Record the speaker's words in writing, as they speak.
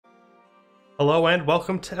Hello and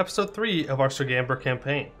welcome to episode 3 of our Sugamber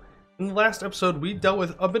campaign. In the last episode we dealt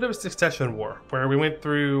with a bit of a succession war where we went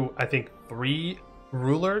through, I think, 3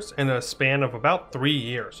 rulers in a span of about 3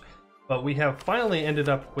 years. But we have finally ended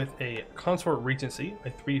up with a consort regency,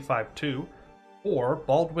 a 352, or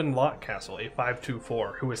Baldwin Lot Castle, a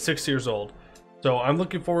 524, who is 6 years old. So I'm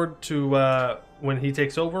looking forward to when he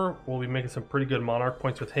takes over. We'll be making some pretty good monarch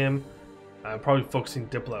points with him. I'm probably focusing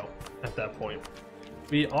Diplo at that point.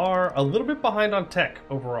 We are a little bit behind on tech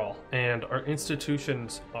overall, and our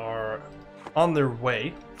institutions are on their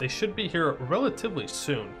way. They should be here relatively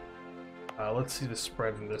soon. Let's see the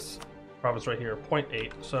spread in this province right here,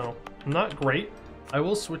 0.8, so not great. I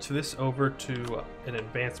will switch this over to an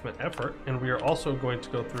advancement effort, and we are also going to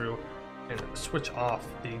go through and switch off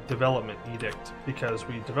the development edict because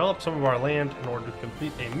we developed some of our land in order to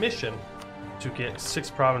complete a mission to get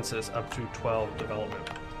 6 provinces up to 12 development.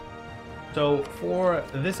 So for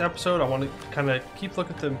this episode, I want to kind of keep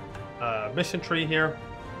looking at the mission tree here.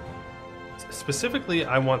 Specifically,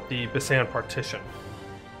 I want the Bisan partition.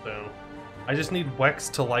 So I just need Wex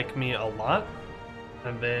to like me a lot,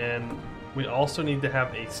 and then we also need to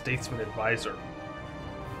have a statesman advisor,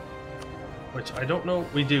 which I don't know.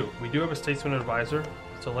 We do have a statesman advisor,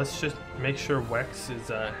 so let's just make sure Wex is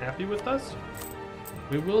happy with us.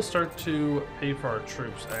 We will start to pay for our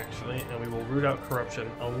troops, actually, and we will root out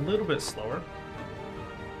corruption a little bit slower.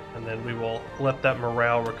 And then we will let that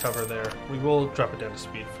morale recover there. We will drop it down to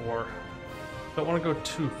speed 4. Don't want to go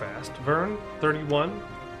too fast. Vern, 31.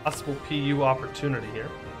 Possible PU opportunity here.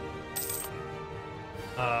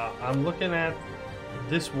 I'm looking at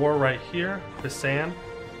this war right here, Bisan.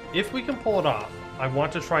 If we can pull it off, I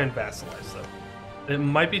want to try and vassalize them. It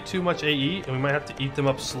might be too much AE, and we might have to eat them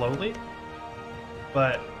up slowly.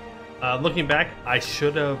 But looking back, I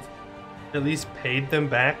should have at least paid them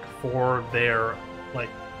back for their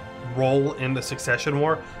role in the succession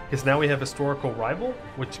war, because now we have historical rival,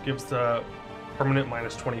 which gives the permanent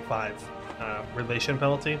minus 25 relation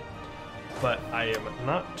penalty. But I am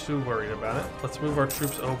not too worried about it. Let's move our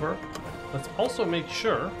troops over. Let's also make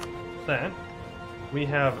sure that we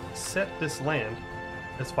have set this land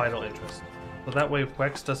as vital interest, so that way if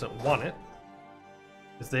Wex doesn't want it,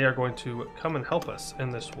 they are going to come and help us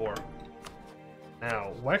in this war.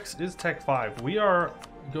 Now, Wex is Tech 5. We are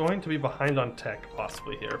going to be behind on tech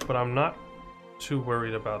possibly here, but I'm not too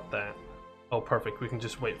worried about that. Oh, perfect. We can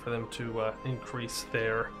just wait for them to increase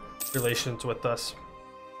their relations with us.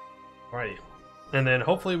 Alrighty. And then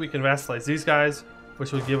hopefully we can vassalize these guys,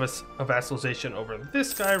 which will give us a vassalization over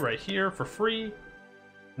this guy right here for free. And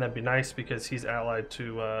that'd be nice because he's allied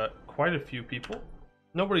to quite a few people.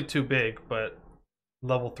 Nobody too big, but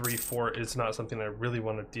level 3-4 is not something I really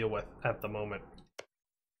want to deal with at the moment.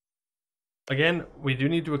 Again, we do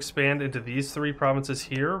need to expand into these 3 provinces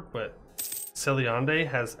here, but Celiande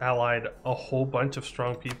has allied a whole bunch of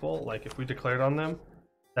strong people. Like, if we declared on them,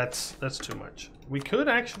 that's too much. We could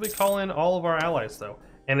actually call in all of our allies, though,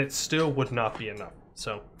 and it still would not be enough.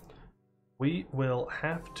 So we will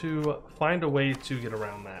have to find a way to get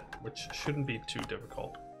around that, which shouldn't be too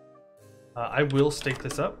difficult. I will stake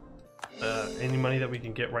this up. Any money that we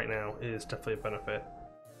can get right now is definitely a benefit,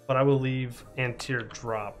 but I will leave Antir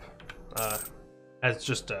drop as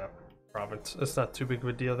just a province. It's not too big of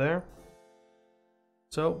a deal there.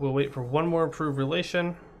 So we'll wait for one more improved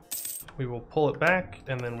relation. We will pull it back,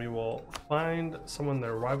 and then we will find someone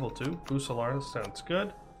they're rival to. Busalar sounds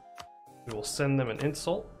good. We will send them an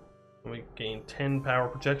insult. And we gain 10 power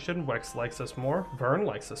projection. Wex likes us more. Vern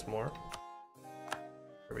likes us more.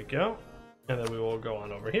 There we go. And then we will go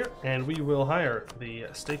on over here, and we will hire the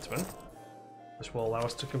statesman, which will allow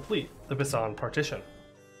us to complete the Bisan partition.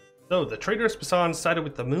 So, the traitorous Bisan sided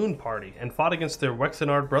with the Moon Party and fought against their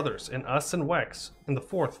Wexenard brothers in Us and Wex in the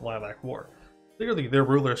 4th Lilac War. Clearly, their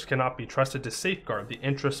rulers cannot be trusted to safeguard the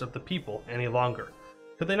interests of the people any longer.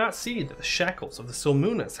 Could they not see that the shackles of the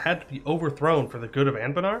Silmunas had to be overthrown for the good of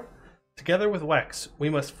Anbennar? Together with Wex, we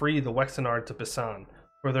must free the Wexenard to Bisan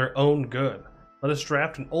for their own good. Let us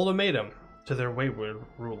draft an ultimatum to their wayward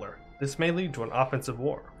ruler. This may lead to an offensive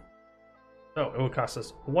war. So it will cost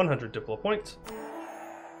us 100 Diplo points,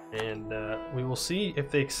 and we will see if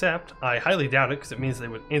they accept. I highly doubt it, because it means they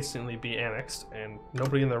would instantly be annexed, and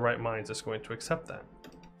nobody in their right minds is going to accept that.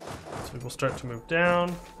 So we will start to move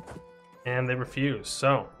down, and they refuse.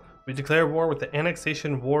 So we declare war with the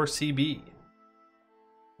Annexation War CB.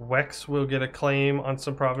 Wex will get a claim on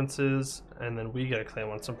some provinces, and then we get a claim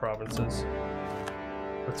on some provinces.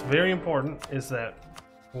 What's very important is that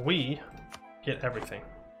we get everything.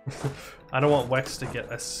 I don't want Wex to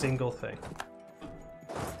get a single thing.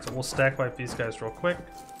 So we'll stack wipe these guys real quick.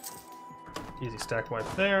 Easy stack wipe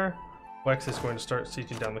there. Wex is going to start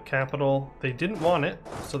sieging down the capital. They didn't want it,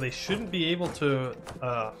 so they shouldn't be able to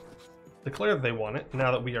declare that they want it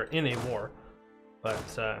now that we are in a war. But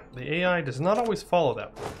the AI does not always follow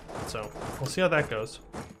that rule, so we'll see how that goes.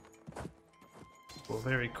 We'll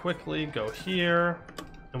very quickly go here,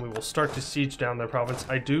 and we will start to siege down their province.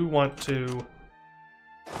 I do want to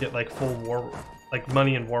get like full war, like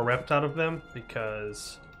money and war reps out of them,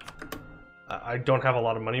 because I don't have a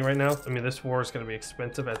lot of money right now. I mean, this war is going to be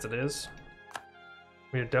expensive as it is.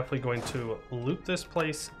 We are definitely going to loot this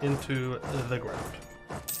place into the ground.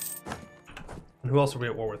 And who else are we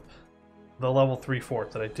at war with? The level 3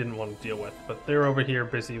 fort that I didn't want to deal with, but they're over here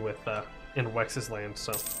busy with in Wex's land,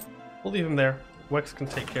 so we'll leave them there. Wex can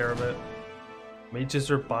take care of it.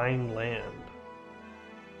 Mages are buying land.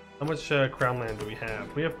 How much crown land do we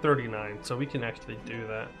have? We have 39, so we can actually do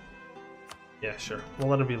that. Yeah, sure. We'll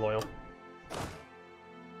let him be loyal.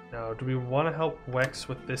 Now, do we want to help Wex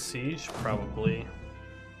with this siege? Probably.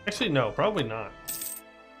 Actually, no, probably not.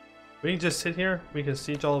 We can just sit here. We can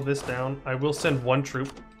siege all of this down. I will send one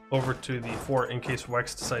troop over to the fort in case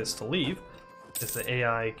Wex decides to leave, because the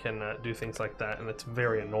AI can do things like that, and it's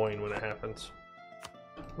very annoying when it happens.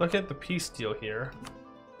 Look at the peace deal here.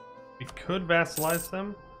 We could vassalize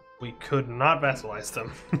them. We could not vassalize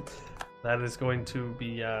them. That is going to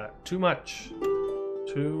be too much.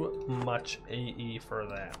 Too much AE for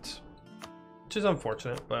that. Which is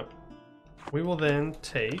unfortunate, but we will then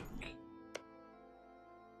take...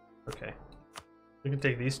 Okay. We can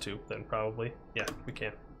take these two then, probably. Yeah, we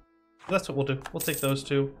can. That's what we'll do. We'll take those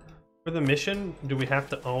two. For the mission, do we have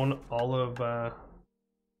to own all of...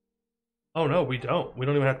 Oh no, we don't. We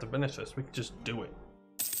don't even have to finish this. We can just do it.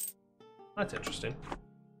 That's interesting.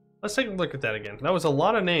 Let's take a look at that again. That was a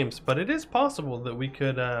lot of names, but it is possible that we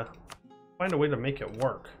could find a way to make it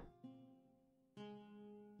work.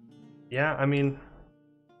 Yeah, I mean,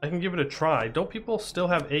 I can give it a try. Don't people still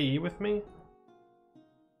have AE with me?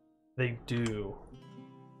 They do.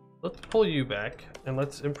 Let's pull you back, and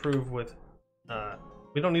let's improve with...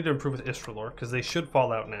 we don't need to improve with Istralor, because they should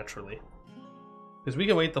fall out naturally. Because we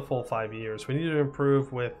can wait the full 5 years. We need to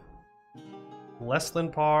improve with less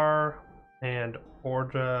than par and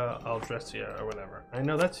Orda Aldressia or whatever. I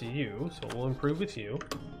know that's you, so we'll improve with you.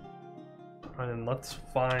 And let's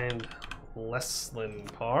find less than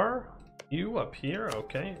par. You up here,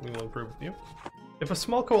 okay, we will improve with you. If a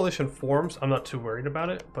small coalition forms, I'm not too worried about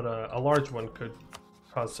it, but a large one could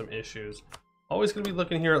cause some issues. Always going to be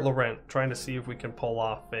looking here at Laurent, trying to see if we can pull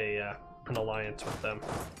off an alliance with them.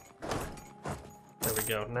 There we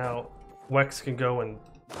go. Now, Wex can go and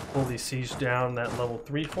fully siege down that level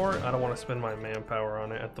 3 fort. I don't want to spend my manpower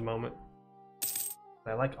on it at the moment.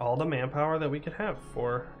 I like all the manpower that we could have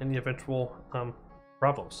for any eventual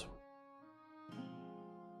problems.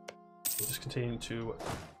 We'll just continue to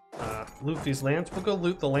loot these lands. We'll go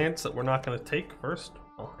loot the lands that we're not going to take first.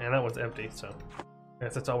 Oh, and that one's empty, so I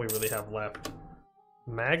guess that's all we really have left.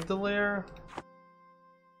 Magdalare.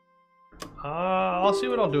 I'll see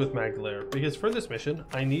what I'll do with Magdalare, because for this mission,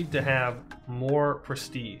 I need to have more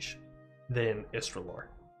prestige than Istralor.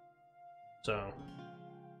 So,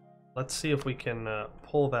 let's see if we can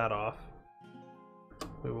pull that off.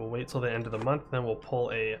 We will wait till the end of the month, then we'll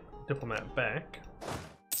pull a diplomat back.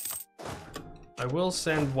 I will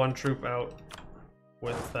send one troop out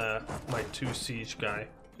with my 2 siege guy,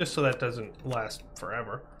 just so that doesn't last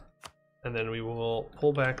forever. And then we will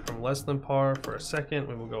pull back from less than par for a second.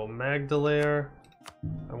 We will go Magdalare.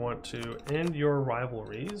 I want to end your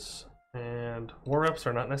rivalries, and war reps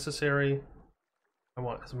are not necessary. I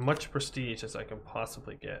want as much prestige as I can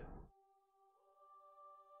possibly get.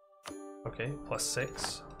 Okay,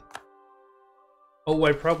 +6. Oh,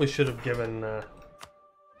 I probably should have given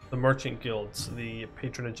the merchant guilds the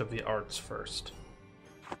patronage of the arts first,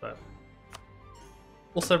 but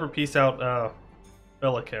we'll sever peace out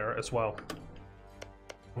Bellicare as well.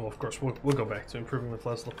 Well, of course, we'll go back to improving with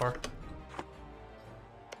Leslie Park.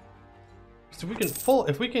 So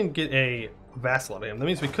if we can get a vassal out of him, that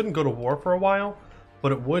means we couldn't go to war for a while,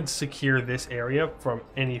 but it would secure this area from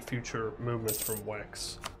any future movements from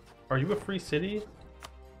Wex. Are you a free city?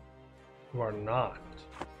 You are not.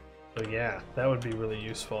 So yeah, that would be really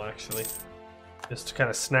useful actually. Just to kind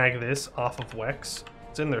of snag this off of Wex.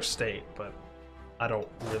 It's in their state, but I don't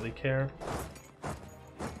really care.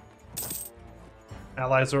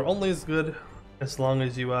 Allies are only as good as long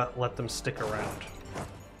as you let them stick around.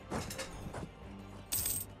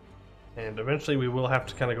 And eventually we will have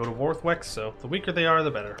to kind of go to war with Wex, so the weaker they are, the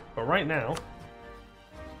better. But right now...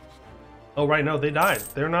 Oh, right, no, they died.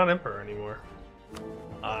 They're not Emperor anymore.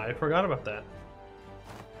 I forgot about that.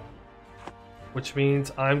 Which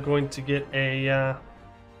means I'm going to get a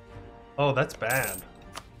Oh, that's bad.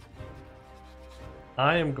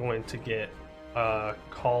 I am going to get a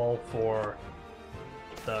call for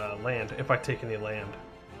the land, if I take any land.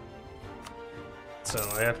 So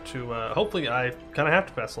I have to, hopefully I kind of have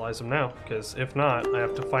to vassalize them now, because if not, I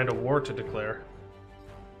have to find a war to declare.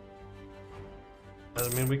 I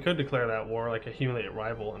mean, we could declare that war, like a humiliate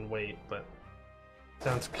rival and wait, but it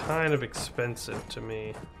sounds kind of expensive to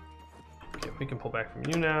me. Okay, we can pull back from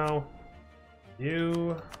you now.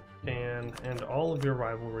 You can end all of your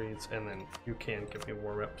rivalries, and then you can give me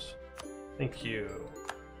war reps. Thank you.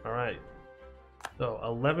 Alright. So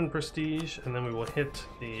 11 prestige, and then we will hit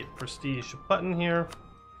the prestige button here.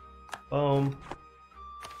 Boom.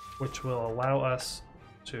 Which will allow us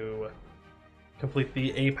to complete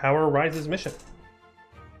the A Power Rises mission.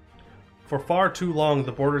 For far too long,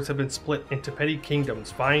 the borders have been split into petty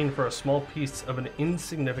kingdoms, vying for a small piece of an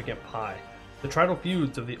insignificant pie. The tribal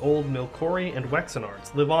feuds of the old Milkori and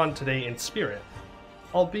Wexenards live on today in spirit,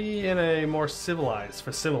 albeit in a more civilized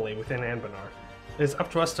facsimile within Anbennar. It is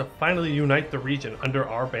up to us to finally unite the region under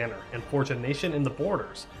our banner and forge a nation in the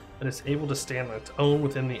borders that is able to stand on its own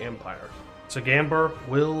within the Empire. Sugamber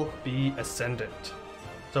will be ascendant.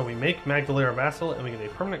 So we make Magdalene a vassal and we get a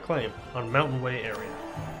permanent claim on Mountain Way area.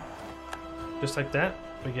 Just like that,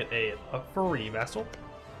 we get a free vassal,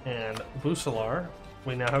 and Busalar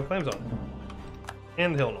we now have claims on.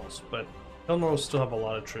 And Hillknolls, but Hillknolls still have a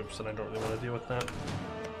lot of troops and I don't really want to deal with that.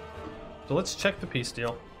 So let's check the peace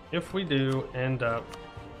deal. If we do end up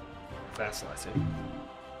vassalizing.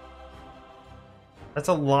 That's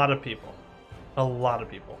a lot of people. A lot of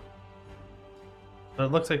people. But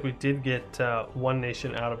it looks like we did get one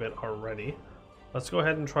nation out of it already. Let's go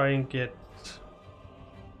ahead and try and get...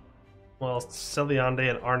 Well, Celiande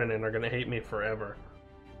and Arnanen are going to hate me forever.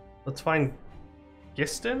 Let's find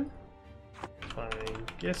Giston.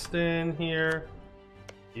 Find Giston here.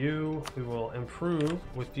 You. We will improve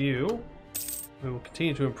with you. We will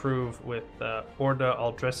continue to improve with Orda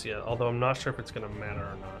Aldressia, although I'm not sure if it's going to matter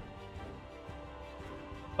or not.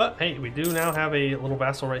 But hey, we do now have a little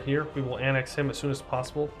vassal right here. We will annex him as soon as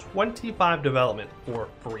possible. 25 development for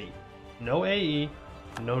free. No AE,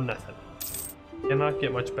 no nothing. Cannot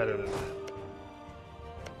get much better than that.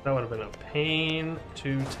 That would have been a pain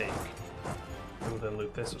to take. And then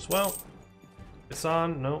loot this as well.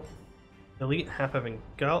 Bisan, no. Elite half-elven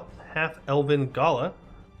Gala.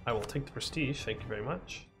 I will take the prestige, thank you very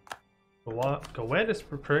much. Goed is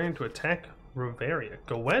preparing to attack Riveria.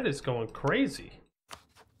 Goed is going crazy.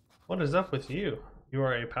 What is up with you? You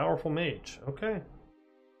are a powerful mage. Okay.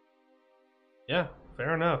 Yeah,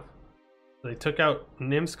 fair enough. They took out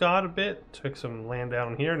Nimscott a bit, took some land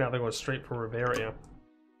down here, now they're going straight for Riveria.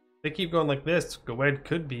 If they keep going like this, Goed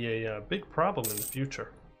could be a big problem in the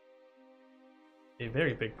future. A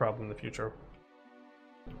very big problem in the future.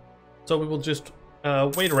 So we will just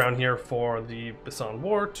wait around here for the Bisan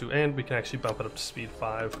War to end. We can actually bump it up to speed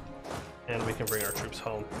 5, and we can bring our troops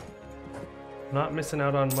home. Not missing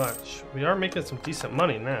out on much. We are making some decent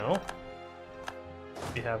money now.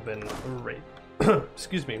 We have been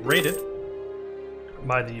raided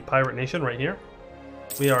by the pirate nation right here.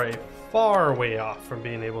 We are a far way off from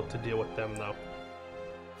being able to deal with them though.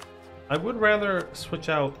 I would rather switch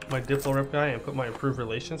out my Diplo Rep guy and put my improved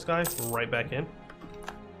relations guy right back in.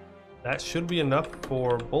 That should be enough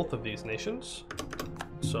for both of these nations.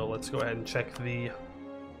 So let's go ahead and check the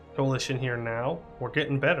coalition here now. We're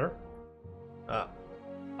getting better.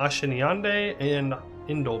 Ashiniande and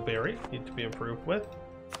Indolberry need to be improved with.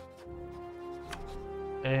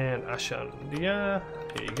 And Ashandia,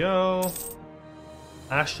 here you go.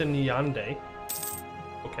 Ashiniande.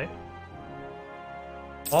 Okay.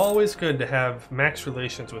 Always good to have max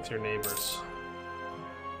relations with your neighbors.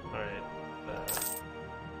 Alright.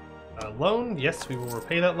 Loan, yes, we will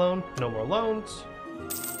repay that loan. No more loans.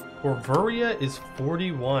 Corvuria is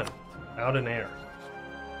 41 out in air.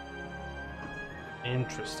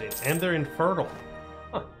 Interesting. And they're infertile.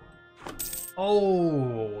 Huh.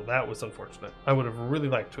 Oh, that was unfortunate. I would have really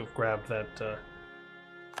liked to have grabbed that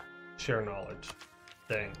share knowledge.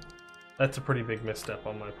 Dang. That's a pretty big misstep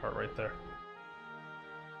on my part right there.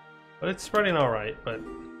 But it's spreading alright, but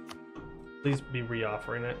please be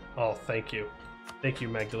re-offering it. Oh, thank you. Thank you,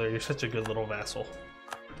 Magdalene. You're such a good little vassal.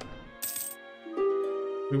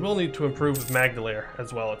 We will need to improve with Magdalene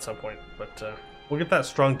as well at some point, but we'll get that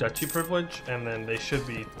strong duchy privilege, and then they should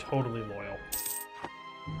be totally loyal.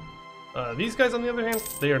 These guys, on the other hand,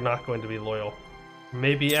 they are not going to be loyal.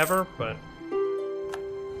 Maybe ever, but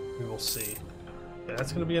we will see. Okay,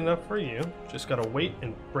 that's going to be enough for you. Just got to wait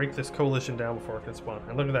and break this coalition down before it can spawn.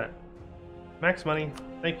 And look at that. Max money.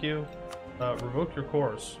 Thank you. Revoke your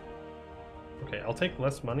cores. Okay, I'll take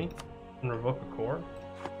less money. and revoke a core.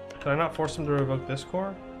 Can I not force them to revoke this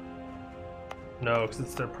core? No, because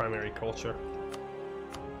it's their primary culture.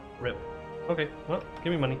 Rip. Okay, well,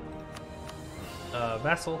 give me money.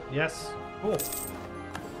 Vassal, yes. Cool.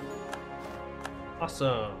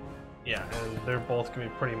 Awesome. Yeah, and they're both gonna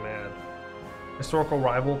be pretty mad. Historical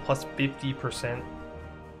rival plus 50%.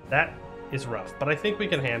 That is rough, but I think we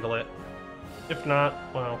can handle it. If not,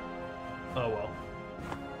 well, oh well.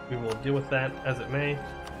 We will deal with that as it may.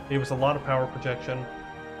 It was a lot of power projection.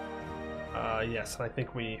 Yes, and I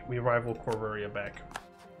think we rival Corveria back.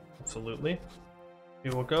 Absolutely.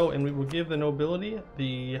 We will go and we will give the nobility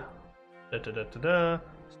the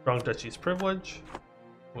strong duchy's privilege.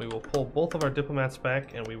 We will pull both of our diplomats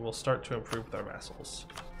back and we will start to improve with our vassals.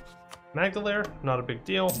 Magdalare, not a big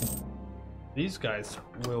deal. These guys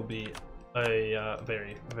will be a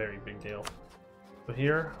very, very big deal. So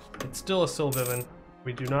here, it's still a Sylvivan.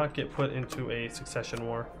 We do not get put into a succession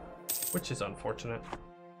war, which is unfortunate.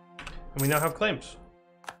 And we now have claims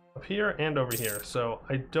up here and over here. So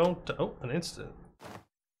I don't. Oh, an instant.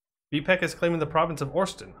 BPEC is claiming the province of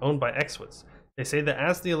Orston, owned by Exwits. They say that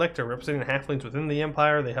as the elector representing halflings within the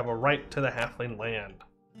empire, they have a right to the halfling land.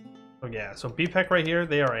 Oh yeah, so BPEC right here,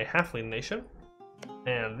 they are a halfling nation.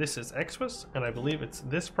 And this is Exwits, and I believe it's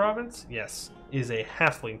this province, yes, is a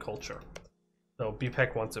halfling culture. So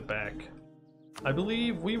BPEC wants it back. I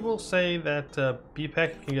believe we will say that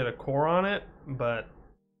BPEC can get a core on it, but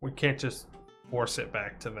we can't just force it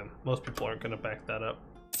back to them. Most people aren't going to back that up.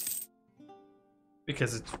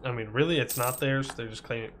 Because it's, I mean, really, it's not theirs. They're just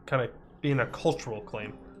claiming, kind of being a cultural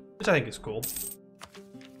claim, which I think is cool.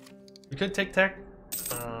 We could take tech.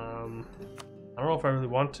 I don't know if I really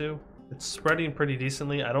want to. It's spreading pretty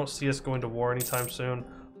decently. I don't see us going to war anytime soon.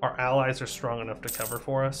 Our allies are strong enough to cover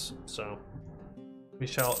for us, so we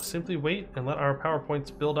shall simply wait and let our power points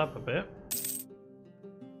build up a bit.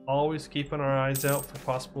 Always keeping our eyes out for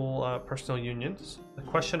possible personal unions. The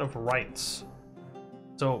question of rights.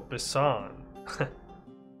 So, Bisan.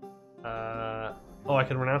 Oh, I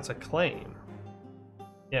can renounce a claim.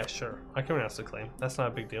 Yeah, sure. I can renounce a claim. That's not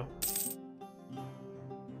a big deal.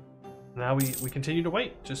 Now we continue to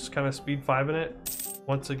wait. Just kind of speed 5 in it.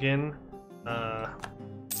 Once again,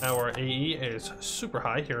 our AE is super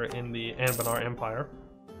high here in the Anbennar Empire.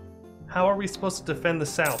 How are we supposed to defend the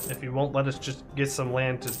south if you won't let us just get some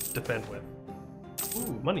land to defend with?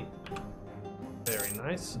 Ooh, money. Very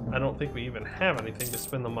nice. I don't think we even have anything to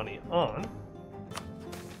spend the money on.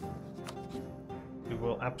 We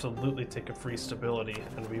will absolutely take a free stability,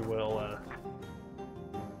 and we will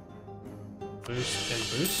boost and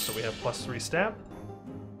boost, so we have +3 stab.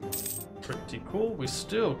 Pretty cool. We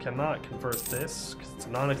still cannot convert this because it's a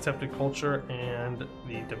non-accepted culture and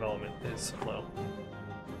the development is low.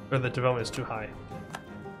 Or the development is too high.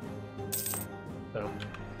 So,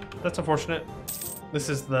 that's unfortunate. This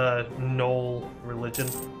is the Knoll religion.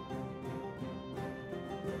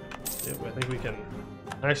 Yeah, I think we can...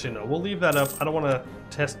 Actually, no, we'll leave that up. I don't want to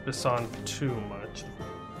test Bisan too much.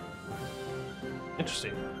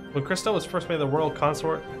 Interesting. When Crystal was first made the royal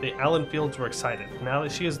consort, the Allenfields were excited. Now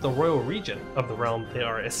that she is the royal regent of the realm, they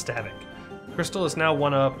are ecstatic. Crystal is now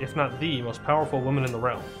one of, if not the, most powerful woman in the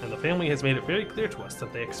realm, and the family has made it very clear to us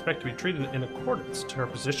that they expect to be treated in accordance to her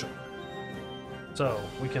position. So,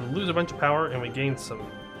 we can lose a bunch of power and we gain some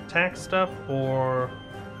tax stuff, or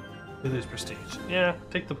we lose prestige. Yeah,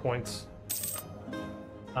 take the points.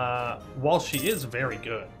 While she is very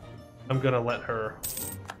good, I'm gonna let her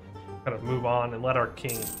kind of move on and let our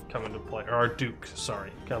king come into play, or our duke,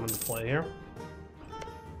 sorry, come into play here.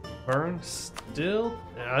 Burn still?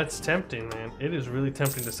 Yeah, it's tempting, man. It is really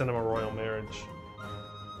tempting to send him a royal marriage.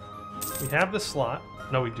 We have the slot.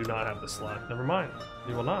 No, we do not have the slot. Never mind.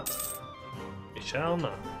 We will not. We shall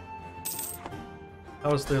not.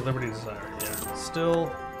 That was their Liberty Desire. Yeah.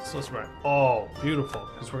 Still smart. Oh, beautiful.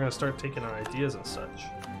 Because we're going to start taking our ideas and such.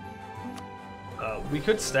 We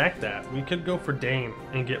could stack that. We could go for Dane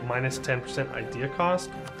and get minus 10% idea cost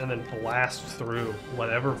and then blast through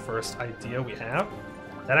whatever first idea we have.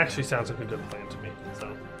 That actually sounds like a good plan to me.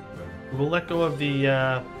 So we'll let go of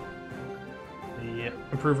the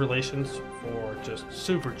improved relations for just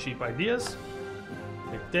super cheap ideas.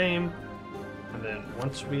 Pick Dame. And then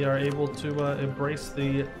once we are able to embrace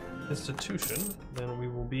the institution, then we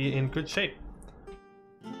will be in good shape.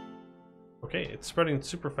 Okay, it's spreading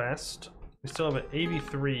super fast. We still have an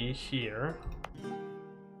 83 here.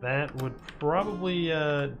 That would probably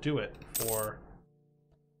do it for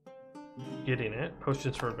getting it.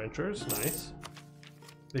 Potions for adventurers, nice.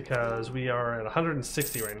 Because we are at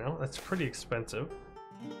 160 right now. That's pretty expensive.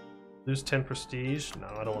 Lose 10 prestige. No,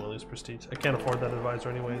 I don't want to lose prestige. I can't afford that advisor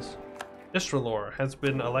anyways. Istralor has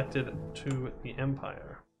been elected to the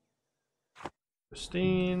Empire.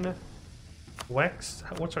 Christine. Wex,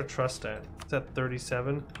 what's our trust at? It's at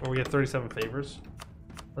 37, or we get 37 favors.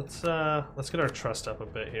 Let's get our trust up a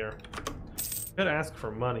bit here. Could ask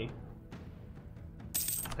for money.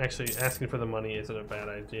 Actually, asking for the money isn't a bad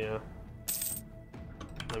idea.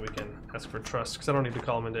 Then we can ask for trust, because I don't need to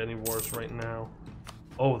call them into any wars right now.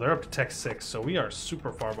 Oh, they're up to tech 6, so we are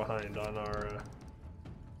super far behind on our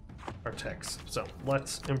techs. So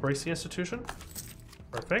let's embrace the institution.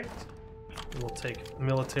 Perfect. We'll take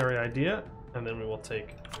military idea, and then we will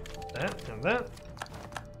take that and that.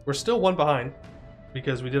 We're still one behind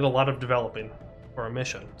because we did a lot of developing for our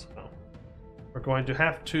mission, so we're going to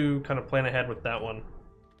have to kind of plan ahead with that one.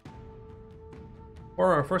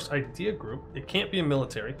 For our first idea group, it can't be a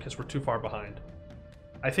military because we're too far behind.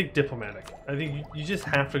 I think diplomatic. I think you just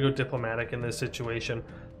have to go diplomatic in this situation.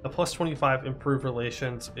 The plus 25 improved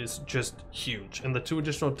relations is just huge, and the 2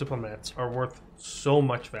 additional diplomats are worth so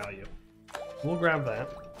much value. We'll grab that,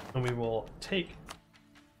 and we will take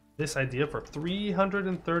this idea for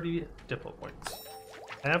 330 diplo points.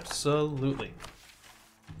 Absolutely.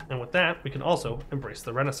 And with that, we can also embrace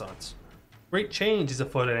the Renaissance. Great change is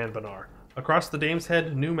afoot at Anbennar. Across the Dame's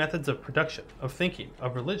Head, new methods of production, of thinking,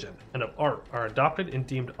 of religion, and of art are adopted and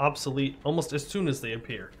deemed obsolete almost as soon as they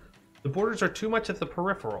appear. The borders are too much at the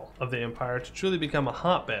peripheral of the Empire to truly become a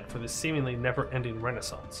hotbed for this seemingly never-ending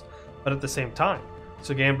Renaissance. But at the same time,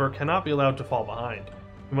 Sugamber cannot be allowed to fall behind.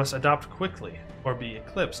 We must adopt quickly, or be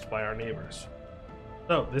eclipsed by our neighbors.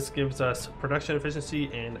 So, this gives us production efficiency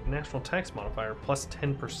and national tax modifier plus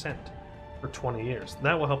 10% for 20 years.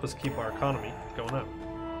 That will help us keep our economy going up.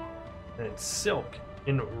 And silk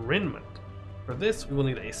enrichment. For this, we will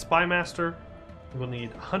need a spy master, we will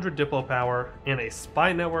need 100 diplo power, and a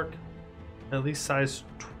spy network, at least size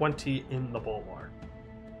 20 in the bulwark.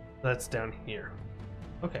 That's down here.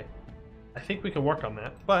 Okay, I think we can work on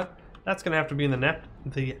that, but that's going to have to be in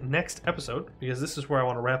the next episode, because this is where I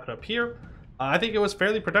want to wrap it up here. I think it was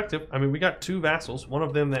fairly productive. I mean, we got 2 vassals, one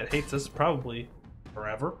of them that hates us probably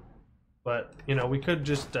forever, but, you know, we could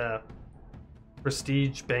just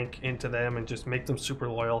prestige bank into them and just make them super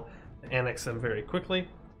loyal, annex them very quickly.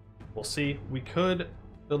 We'll see. We could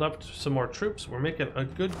build up some more troops. We're making a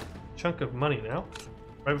good chunk of money now.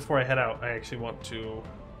 Right before I head out, I actually want to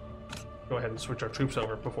go ahead and switch our troops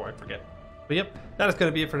over before I forget. But yep, that is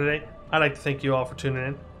going to be it for today. I'd like to thank you all for tuning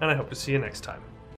in, and I hope to see you next time.